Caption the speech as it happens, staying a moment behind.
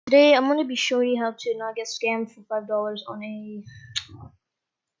Today I'm going to be showing you how to not get scammed for $5 on a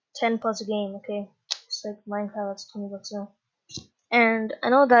 10 plus game, okay? It's like Minecraft, that's $20 now. And I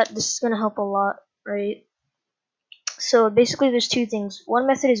know that this is going to help a lot, right? So basically there's two things. One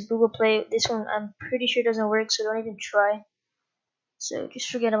method is Google Play. This one I'm pretty sure doesn't work, so don't even try. So just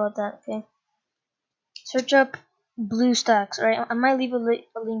forget about that, okay? Search up BlueStacks, alright? I might leave a link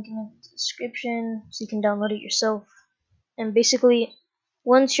in the description so you can download it yourself. And basically,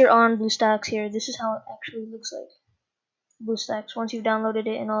 once you're on BlueStacks here, this is how it actually looks like. BlueStacks, once you've downloaded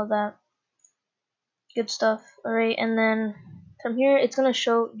it and all that good stuff. Alright, and then from here it's gonna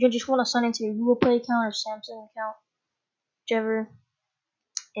show you just want to sign into your Google Play account or Samsung account, whichever.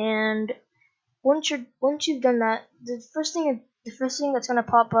 And once you've done that, the first thing that's gonna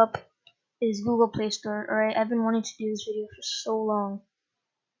pop up is Google Play Store. Alright, I've been wanting to do this video for so long.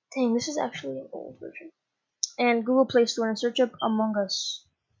 Dang, this is actually an old version. And Google Play Store and search up Among Us.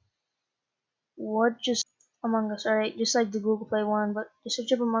 Just Among Us, alright, just like the Google Play one, but just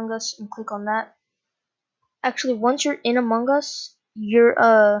search up Among Us and click on that. Actually, once you're in Among Us,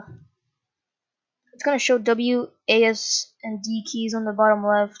 it's gonna show W, A, S, and D keys on the bottom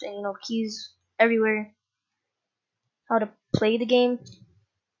left, and keys everywhere. How to play the game,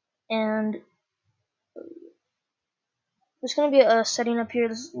 and there's gonna be a setting up here.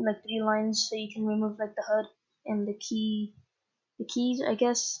 There's like 3 lines, so you can remove like the HUD and the keys, I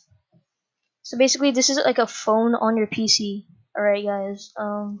guess. So basically, this is like a phone on your PC. Alright, guys.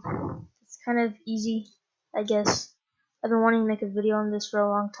 It's kind of easy, I guess. I've been wanting to make a video on this for a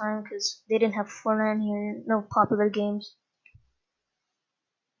long time because they didn't have Fortnite in here, no popular games.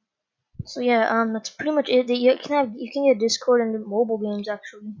 So yeah, that's pretty much it. You can get Discord and mobile games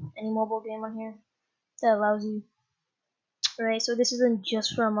actually. Any mobile game on here that allows you. Alright, so this isn't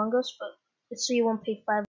just for Among Us, but it's so you won't pay $5.